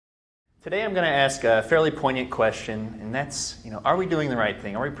Today I'm going to ask a fairly poignant question, and that's, are we doing the right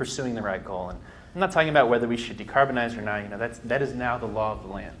thing? Are we pursuing the right goal? And I'm not talking about whether we should decarbonize or not. That is now the law of the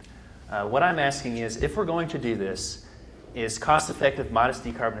land. What I'm asking is, if we're going to do this, is cost-effective, modest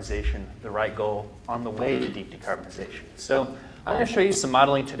decarbonization the right goal on the way to deep decarbonization? So I'm going to show you some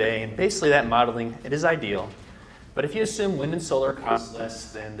modeling today, and basically that modeling, it is ideal. But if you assume wind and solar cost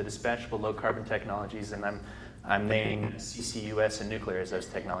less than the dispatchable low-carbon technologies, and I'm naming CCUS and nuclear as those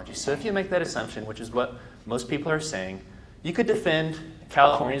technologies. So if you make that assumption, which is what most people are saying, you could defend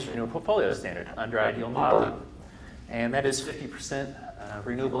California's renewable portfolio standard under ideal modeling, and that is 50%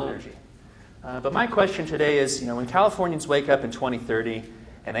 renewable energy. But my question today is, when Californians wake up in 2030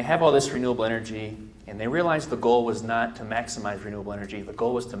 and they have all this renewable energy and they realize the goal was not to maximize renewable energy, the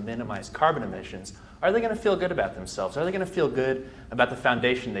goal was to minimize carbon emissions, are they going to feel good about themselves? Are they going to feel good about the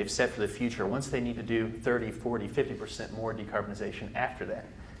foundation they've set for the future once they need to do 30, 40, 50% more decarbonization after that?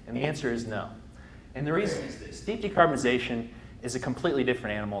 And the answer is no. And the reason is this. Deep decarbonization is a completely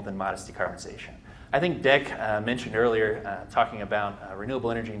different animal than modest decarbonization. I think Deck mentioned earlier, talking about renewable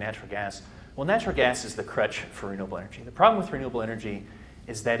energy and natural gas. Well, natural gas is the crutch for renewable energy. The problem with renewable energy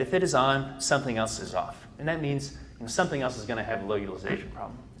is that if it is on, something else is off. And that means something else is going to have a low utilization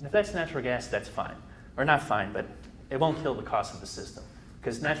problem. And if that's natural gas, that's fine. Or not fine, but it won't kill the cost of the system.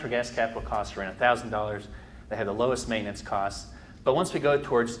 Because natural gas capital costs around $1,000. They have the lowest maintenance costs. But once we go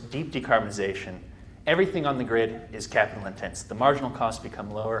towards deep decarbonization, everything on the grid is capital intense. The marginal costs become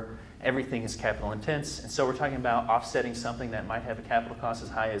lower. Everything is capital intense. And so we're talking about offsetting something that might have a capital cost as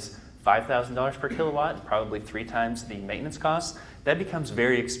high as $5,000 per kilowatt, probably 3 times the maintenance costs. That becomes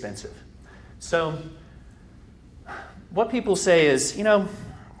very expensive. So what people say is,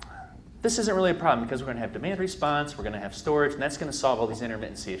 this isn't really a problem because we're going to have demand response, we're going to have storage, and that's going to solve all these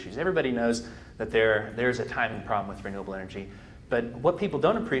intermittency issues. Everybody knows that there's a timing problem with renewable energy. But what people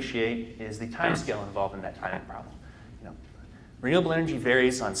don't appreciate is the time scale involved in that timing problem. Renewable energy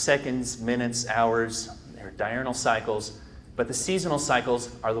varies on seconds, minutes, hours. There are diurnal cycles. But the seasonal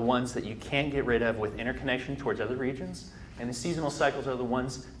cycles are the ones that you can't get rid of with interconnection towards other regions. And the seasonal cycles are the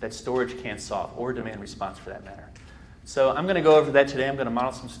ones that storage can't solve, or demand response for that matter. So I'm going to go over that today. I'm going to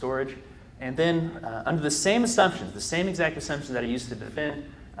model some storage. And then under the same assumptions, the same exact assumptions that I used to defend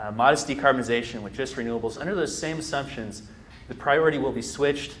modest decarbonization with just renewables, under those same assumptions, the priority will be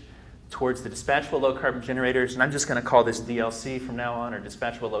switched towards the dispatchable low-carbon generators. And I'm just going to call this DLC from now on, or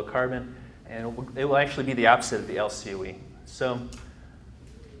dispatchable low-carbon. And it will actually be the opposite of the LCOE. So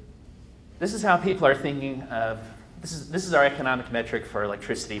this is how people are thinking of, this is our economic metric for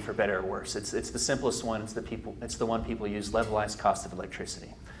electricity, for better or worse. It's the simplest one. It's the one people use, levelized cost of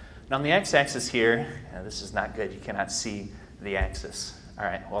electricity. Now on the x-axis here, this is not good. You cannot see the axis. All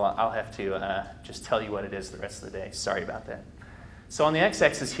right, well, I'll have to just tell you what it is the rest of the day. Sorry about that. So on the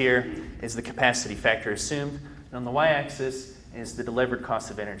x-axis here is the capacity factor assumed, and on the y-axis is the delivered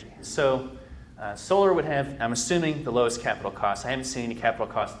cost of energy. So solar would have, I'm assuming, the lowest capital cost. I haven't seen any capital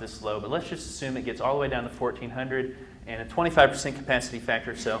cost this low, but let's just assume it gets all the way down to 1,400 and a 25% capacity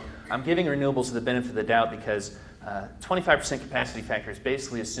factor. So I'm giving renewables the benefit of the doubt because 25% capacity factor is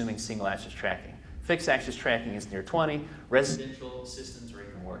basically assuming single axis tracking. Fixed axis tracking is near 20. Residential systems are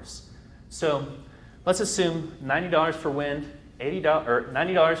even worse. So let's assume $90 for wind,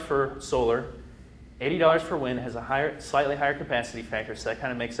 $90 for solar, $80 for wind, has a slightly higher capacity factor, so that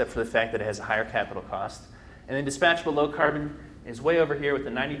kind of makes up for the fact that it has a higher capital cost. And then dispatchable low carbon is way over here with a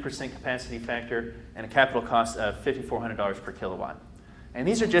 90% capacity factor and a capital cost of $5,400 per kilowatt. And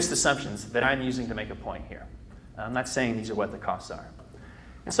these are just assumptions that I'm using to make a point here. I'm not saying these are what the costs are.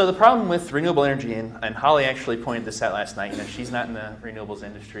 And so the problem with renewable energy, and Holly actually pointed this out last night, she's not in the renewables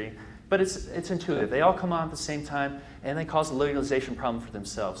industry, but it's intuitive. They all come on at the same time, and they cause a low utilization problem for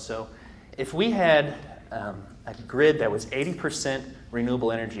themselves. So if we had a grid that was 80%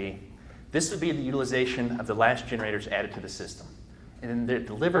 renewable energy, this would be the utilization of the last generators added to the system. And then the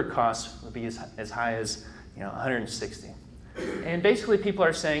delivered costs would be as high as 160. And basically people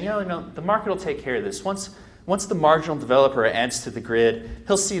are saying, the market will take care of this. Once the marginal developer adds to the grid,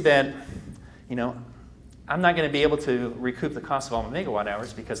 he'll see that, I'm not going to be able to recoup the cost of all my megawatt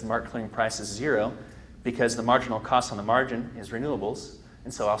hours because the market clearing price is 0, because the marginal cost on the margin is renewables,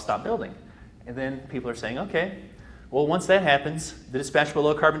 and so I'll stop building. And then people are saying, okay, well, once that happens, the dispatchable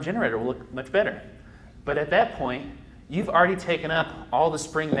low-carbon generator will look much better. But at that point, you've already taken up all the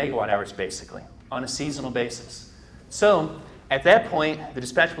spring megawatt hours, basically, on a seasonal basis. So at that point, the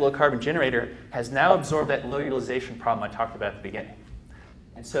dispatchable low-carbon generator has now absorbed that low utilization problem I talked about at the beginning.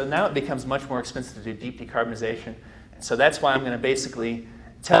 And so now it becomes much more expensive to do deep decarbonization. And so that's why I'm going to basically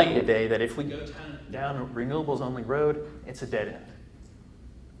tell you today that if we go down a renewables-only road, it's a dead end.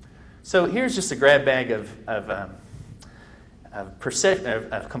 So here's just a grab bag of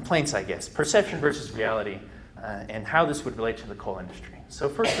complaints, I guess, perception versus reality, and how this would relate to the coal industry. So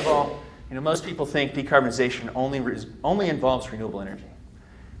first of all, most people think decarbonization only involves renewable energy.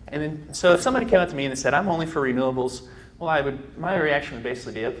 And then, so if somebody came up to me and said, I'm only for renewables, well, my reaction would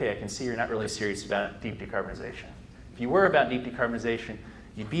basically be, okay, I can see you're not really serious about deep decarbonization. If you were about deep decarbonization,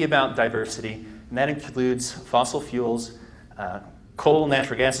 you'd be about diversity, and that includes fossil fuels, coal,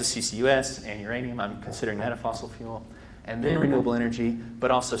 natural gas is CCUS, and uranium, I'm considering that a fossil fuel, and then renewable energy,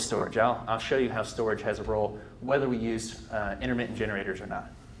 but also storage. I'll show you how storage has a role, whether we use intermittent generators or not.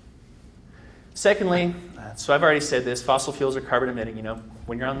 Secondly, so I've already said this, fossil fuels are carbon emitting.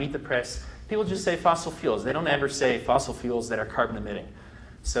 When you're on Meet the Press, people just say fossil fuels. They don't ever say fossil fuels that are carbon emitting.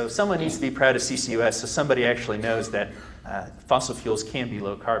 So someone needs to be proud of CCUS so somebody actually knows that fossil fuels can be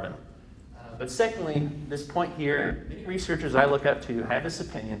low carbon. But secondly, this point here, many researchers I look up to have this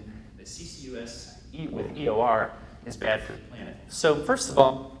opinion that CCUS with EOR is bad for the planet. So first of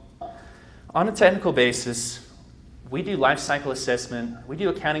all, on a technical basis, we do life cycle assessment, we do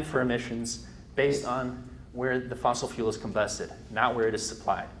accounting for emissions based on where the fossil fuel is combusted, not where it is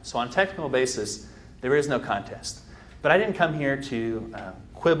supplied. So on a technical basis, there is no contest. But I didn't come here to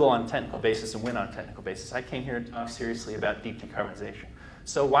quibble on a technical basis and win on a technical basis. I came here to talk seriously about deep decarbonization.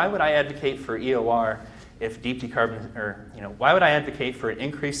 So why would I advocate for EOR if why would I advocate for an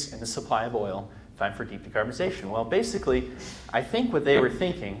increase in the supply of oil if I'm for deep decarbonization? Well, basically, I think what they were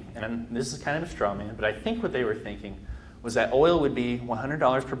thinking, and this is kind of a straw man, but I think what they were thinking was that oil would be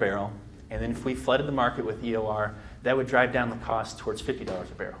 $100 per barrel, and then if we flooded the market with EOR, that would drive down the cost towards $50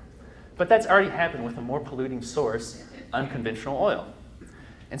 a barrel. But that's already happened with a more polluting source, unconventional oil.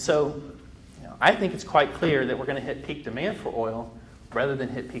 And so I think it's quite clear that we're going to hit peak demand for oil rather than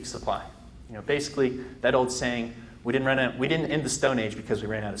hit peak supply. Basically, that old saying, we didn't end the Stone Age because we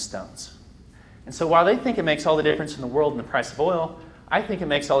ran out of stones. And so while they think it makes all the difference in the world in the price of oil, I think it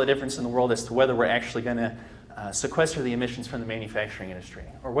makes all the difference in the world as to whether we're actually going to sequester the emissions from the manufacturing industry,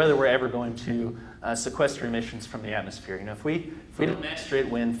 or whether we're ever going to sequester emissions from the atmosphere. If we don't master it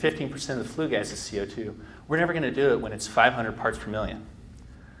when 15% of the flue gas is CO2, we're never going to do it when it's 500 parts per million.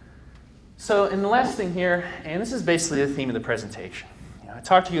 So, and the last thing here, and this is basically the theme of the presentation. I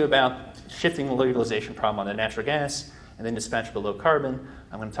talked to you about shifting the low utilization problem on the natural gas and then dispatchable low carbon.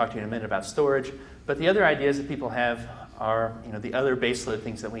 I'm going to talk to you in a minute about storage. But the other ideas that people have are the other baseload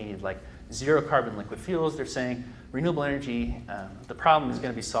things that we need, like zero carbon liquid fuels. They're saying renewable energy, the problem is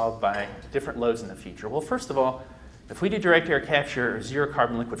going to be solved by different loads in the future. Well, first of all, if we do direct air capture or zero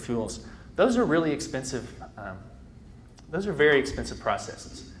carbon liquid fuels, those are really expensive. Those are very expensive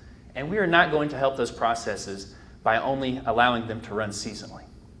processes. And we are not going to help those processes by only allowing them to run seasonally.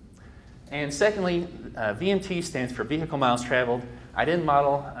 And secondly, VMT stands for vehicle miles traveled. I didn't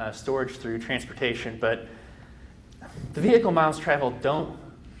model storage through transportation, but the vehicle miles traveled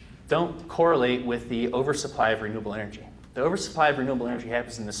don't correlate with the oversupply of renewable energy. The oversupply of renewable energy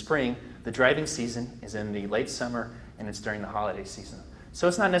happens in the spring. The driving season is in the late summer, and it's during the holiday season. So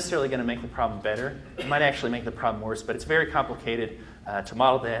it's not necessarily going to make the problem better. It might actually make the problem worse, but it's very complicated to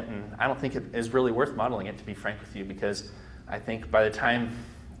model that, and I don't think it is really worth modeling it, to be frank with you, because I think by the time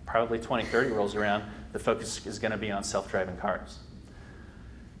probably 2030 rolls around, the focus is going to be on self-driving cars.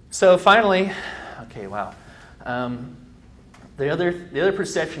 So finally, okay, wow. The other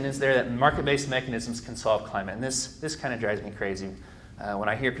perception is there that market-based mechanisms can solve climate, and this kind of drives me crazy when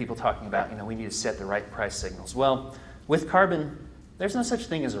I hear people talking about, we need to set the right price signals. Well, with carbon, there's no such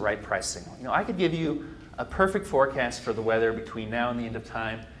thing as a right price signal. I could give you a perfect forecast for the weather between now and the end of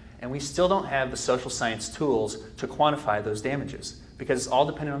time, and we still don't have the social science tools to quantify those damages, because it's all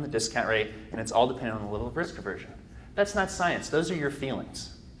dependent on the discount rate, and it's all dependent on the level of risk aversion. That's not science. Those are your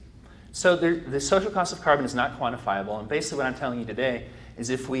feelings. So the social cost of carbon is not quantifiable, and basically what I'm telling you today is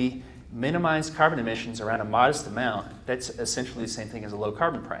if we minimize carbon emissions around a modest amount, that's essentially the same thing as a low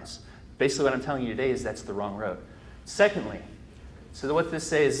carbon price. Basically what I'm telling you today is that's the wrong road. Secondly, so what this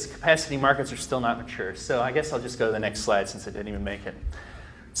says is capacity markets are still not mature. So I guess I'll just go to the next slide since I didn't even make it.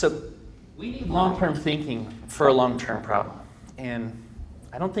 So we need long-term thinking for a long-term problem. And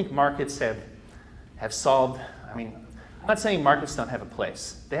I don't think markets have solved, I'm not saying markets don't have a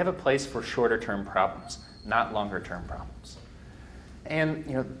place. They have a place for shorter-term problems, not longer-term problems.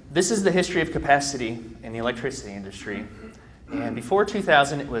 And this is the history of capacity in the electricity industry. And before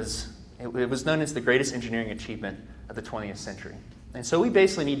 2000, it was known as the greatest engineering achievement of the 20th century. And so we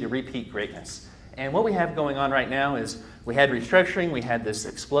basically need to repeat greatness. And what we have going on right now is we had restructuring, we had this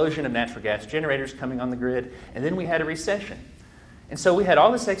explosion of natural gas generators coming on the grid, and then we had a recession. And so we had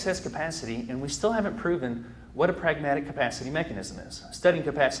all this excess capacity, and we still haven't proven what a pragmatic capacity mechanism is. Studying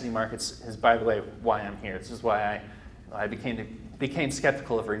capacity markets is, by the way, why I'm here. This is why I became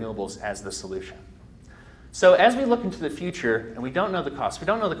skeptical of renewables as the solution. So as we look into the future, and we don't know the cost, we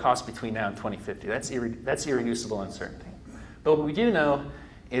don't know the cost between now and 2050. That's irreducible uncertainty. But what we do know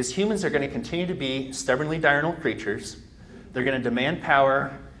is humans are going to continue to be stubbornly diurnal creatures. They're going to demand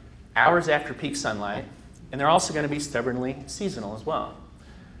power hours after peak sunlight, and they're also going to be stubbornly seasonal as well.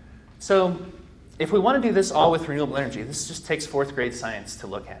 So if we want to do this all with renewable energy, this just takes fourth grade science to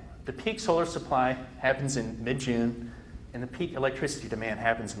look at. The peak solar supply happens in mid-June, and the peak electricity demand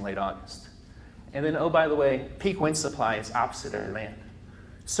happens in late August. And then, oh, by the way, peak wind supply is opposite of demand.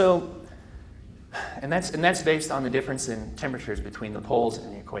 So, and that's based on the difference in temperatures between the poles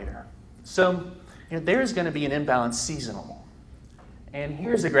and the equator. So, there's going to be an imbalance seasonal. And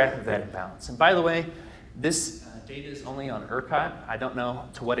here's a graph of that imbalance. And by the way, this data is only on ERCOT. I don't know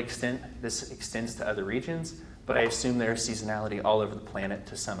to what extent this extends to other regions, but I assume there's seasonality all over the planet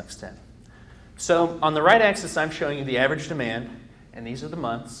to some extent. So on the right axis, I'm showing you the average demand, and these are the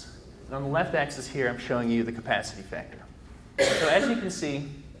months. And on the left axis here, I'm showing you the capacity factor. So as you can see,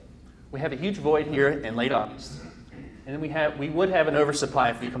 we have a huge void here in late August. And then we would have an oversupply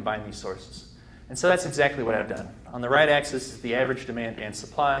if we combine these sources. And so that's exactly what I've done. On the right axis is the average demand and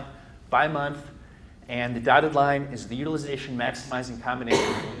supply by month, and the dotted line is the utilization maximizing combination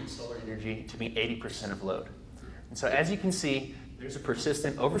of wind and solar energy to meet 80% of load. And so as you can see, there's a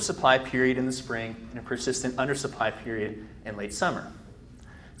persistent oversupply period in the spring and a persistent undersupply period in late summer.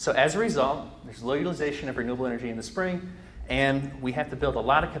 So as a result, there's low utilization of renewable energy in the spring, and we have to build a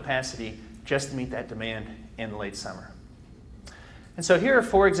lot of capacity just to meet that demand in the late summer. And so here are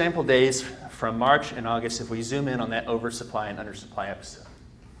 4 example days from March and August if we zoom in on that oversupply and undersupply episode.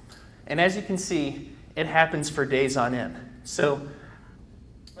 And as you can see, it happens for days on end. So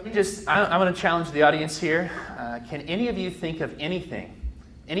let me I'm going to challenge the audience here. Can any of you think of anything,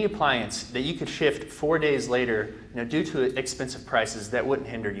 any appliance that you could shift 4 days later due to expensive prices that wouldn't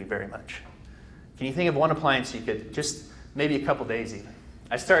hinder you very much? Can you think of one appliance you could, just maybe a couple days even?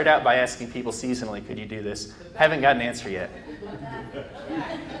 I started out by asking people seasonally, could you do this? Haven't got an answer yet.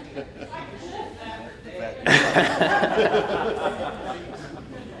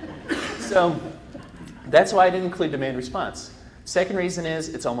 So that's why I didn't include demand response. Second reason is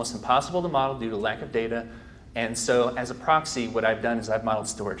it's almost impossible to model due to lack of data. And so as a proxy, what I've done is I've modeled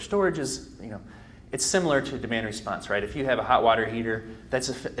storage. Storage is, it's similar to demand response, right? If you have a hot water heater, that's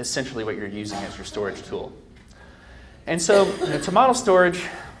essentially what you're using as your storage tool. And so to model storage,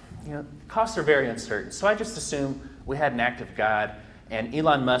 costs are very uncertain. So I just assume we had an act of God, and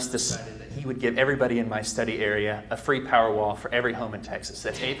Elon Musk decided that he would give everybody in my study area a free Powerwall for every home in Texas.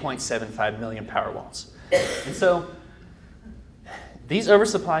 That's 8.75 million Powerwalls. And so these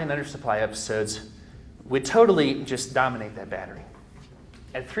oversupply and undersupply episodes would totally just dominate that battery.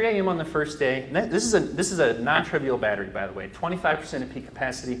 At 3 a.m. on the first day, and this is a non-trivial battery, by the way, 25% of peak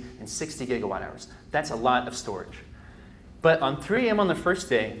capacity and 60 gigawatt hours. That's a lot of storage. But on 3 a.m. on the first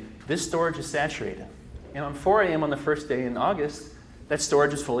day, this storage is saturated. And on 4 a.m. on the first day in August, that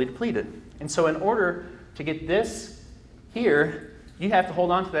storage is fully depleted. And so in order to get this here, you have to hold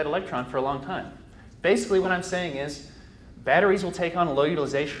on to that electron for a long time. Basically what I'm saying is batteries will take on a low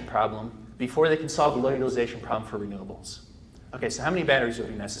utilization problem before they can solve the low utilization problem for renewables. Okay, so how many batteries would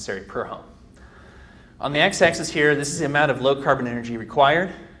be necessary per home? On the x-axis here, this is the amount of low carbon energy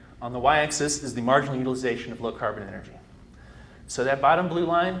required. On the y-axis is the marginal utilization of low carbon energy. So that bottom blue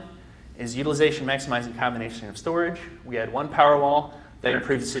line is utilization maximizing combination of storage. We had one Powerwall that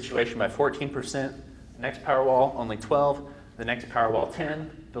improved the situation by 14%. The next Powerwall, only 12. The next Powerwall,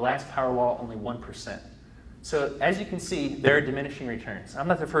 10. The last Powerwall, only 1%. So as you can see, there are diminishing returns. I'm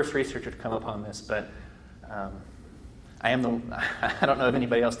not the first researcher to come upon this, but I don't know of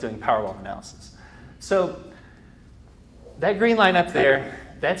anybody else doing Powerwall analysis. So that green line up there,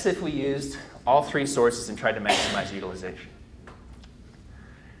 that's if we used all 3 sources and tried to maximize utilization.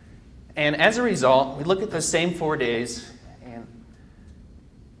 And as a result, we look at those same 4 days, and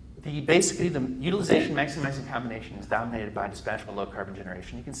basically the utilization maximizing combination is dominated by dispatchable low carbon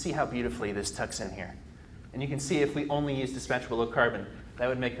generation. You can see how beautifully this tucks in here. And you can see if we only use dispatchable low carbon, that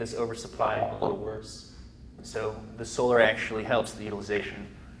would make this oversupply a little worse. So the solar actually helps the utilization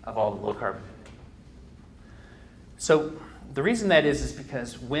of all the low carbon. So the reason that is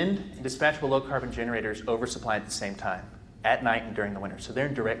because wind and dispatchable low carbon generators oversupply at the same time, at night and during the winter. So they're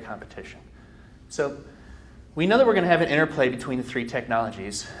in direct competition. So we know that we're going to have an interplay between the 3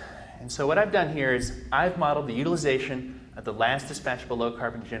 technologies. And so what I've done here is I've modeled the utilization of the last dispatchable low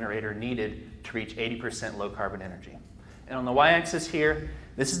carbon generator needed to reach 80% low carbon energy. And on the y-axis here,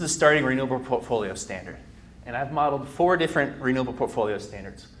 this is the starting renewable portfolio standard. And I've modeled 4 different renewable portfolio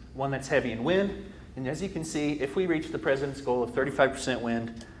standards. One that's heavy in wind, and as you can see, if we reach the president's goal of 35%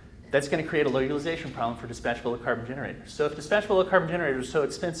 wind, that's going to create a low utilization problem for dispatchable low carbon generators. So if dispatchable low carbon generators are so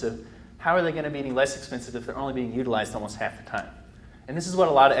expensive, how are they going to be any less expensive if they're only being utilized almost half the time? And this is what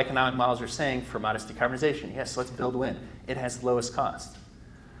a lot of economic models are saying for modest decarbonization. Yes, let's build wind. It has the lowest cost.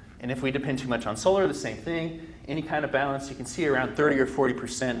 And if we depend too much on solar, the same thing. Any kind of balance, you can see around 30 or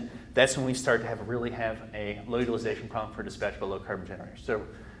 40%. That's when we start to really have a low utilization problem for dispatchable low carbon generators. So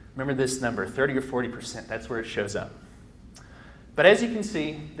remember this number, 30 or 40%. That's where it shows up. But as you can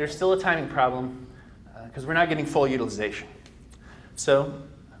see, there's still a timing problem because we're not getting full utilization. So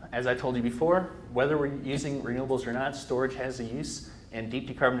as I told you before, whether we're using renewables or not, storage has a use in deep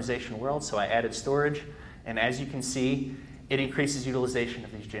decarbonization world, so I added storage. And as you can see, it increases utilization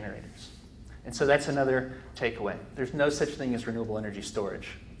of these generators. And so that's another takeaway. There's no such thing as renewable energy storage.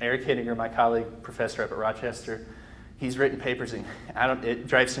 Eric Hittinger, my colleague, professor up at Rochester, he's written papers, and it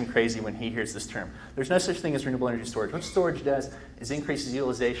drives him crazy when he hears this term. There's no such thing as renewable energy storage. What storage does is increases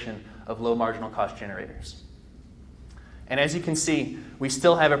utilization of low marginal cost generators. And as you can see, we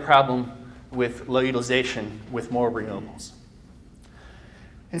still have a problem with low utilization with more renewables.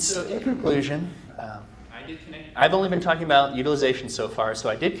 And so in conclusion, I've only been talking about utilization so far, so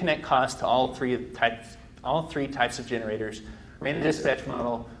I did connect cost to all three types of generators, ran a dispatch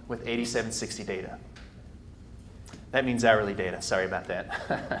model with 8760 data. That means hourly data, sorry about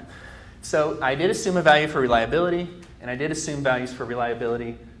that. So I did assume a value for reliability, and I did assume values for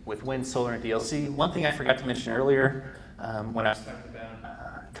reliability with wind, solar, and DLC. One thing I forgot to mention earlier when I was talking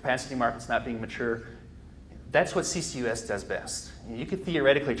about capacity markets not being mature, that's what CCUS does best. You could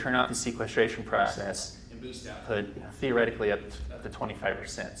theoretically turn off the sequestration process and boost output theoretically up to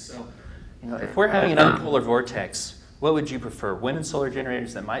 25%. So if we're having an unpolar vortex, what would you prefer? Wind and solar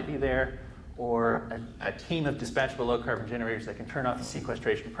generators that might be there, or a team of dispatchable low carbon generators that can turn off the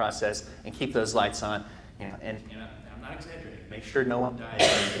sequestration process and keep those lights on? And I'm not exaggerating. Make sure no one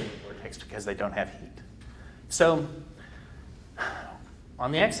dies in the vortex because they don't have heat. So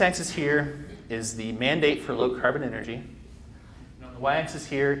on the x-axis here is the mandate for low carbon energy. And on the y-axis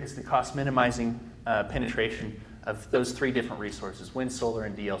here is the cost minimizing penetration of those 3 different resources, wind, solar,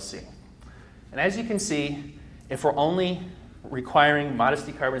 and DLC. And as you can see, if we're only requiring modest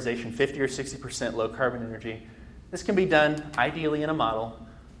decarbonization, 50 or 60% low carbon energy, this can be done ideally in a model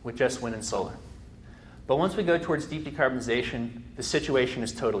with just wind and solar. But once we go towards deep decarbonization, the situation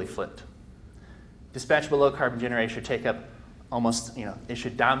is totally flipped. Dispatchable low carbon generation should take up almost, it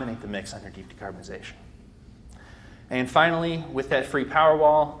should dominate the mix under deep decarbonization. And finally, with that free power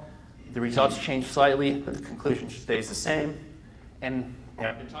wall, the results change slightly, but the conclusion stays the same. And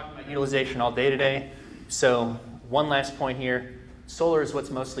I've been talking about utilization all day today. So one last point here, solar is what's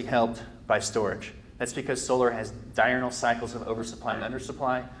mostly helped by storage. That's because solar has diurnal cycles of oversupply and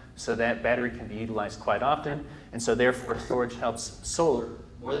undersupply, so that battery can be utilized quite often, and so therefore storage helps solar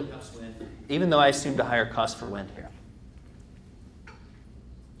more than helps wind, even though I assumed a higher cost for wind here.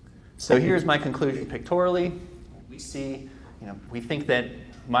 So here's my conclusion pictorially. We see, we think that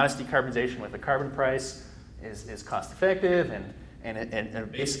modest decarbonization with a carbon price is cost effective,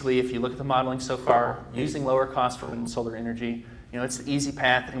 and basically, if you look at the modeling so far, using lower cost for wind and solar energy, it's the easy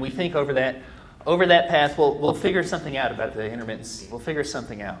path. And we think over that path, we'll figure something out about the intermittency. We'll figure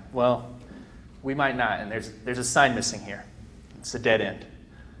something out. Well, we might not, and there's a sign missing here. It's a dead end.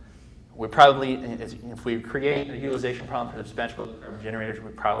 We probably, if we create a utilization problem for the dispatchable carbon generators,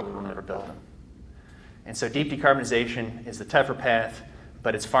 we probably will never build them. And so deep decarbonization is the tougher path,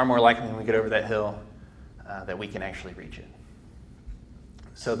 but it's far more likely when we get over that hill that we can actually reach it.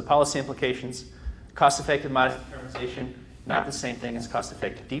 So the policy implications, cost-effective modest decarbonization, not the same thing as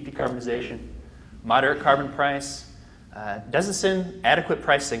cost-effective deep decarbonization. Moderate carbon price doesn't send adequate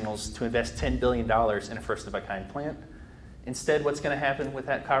price signals to invest $10 billion in a first-of-a-kind plant. Instead, what's going to happen with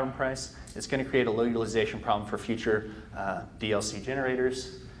that carbon price is going to create a low utilization problem for future DLC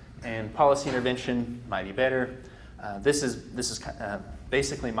generators. And policy intervention might be better. This is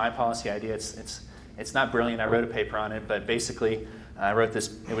basically my policy idea. It's not brilliant. I wrote a paper on it, but basically I wrote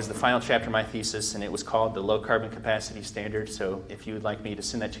this. It was the final chapter of my thesis, and it was called the Low Carbon Capacity Standard. So if you would like me to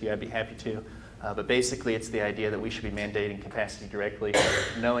send that to you, I'd be happy to. But basically, it's the idea that we should be mandating capacity directly,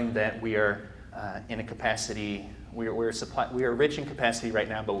 knowing that we are in a capacity. We are rich in capacity right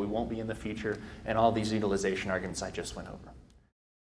now, but we won't be in the future, and all these utilization arguments I just went over.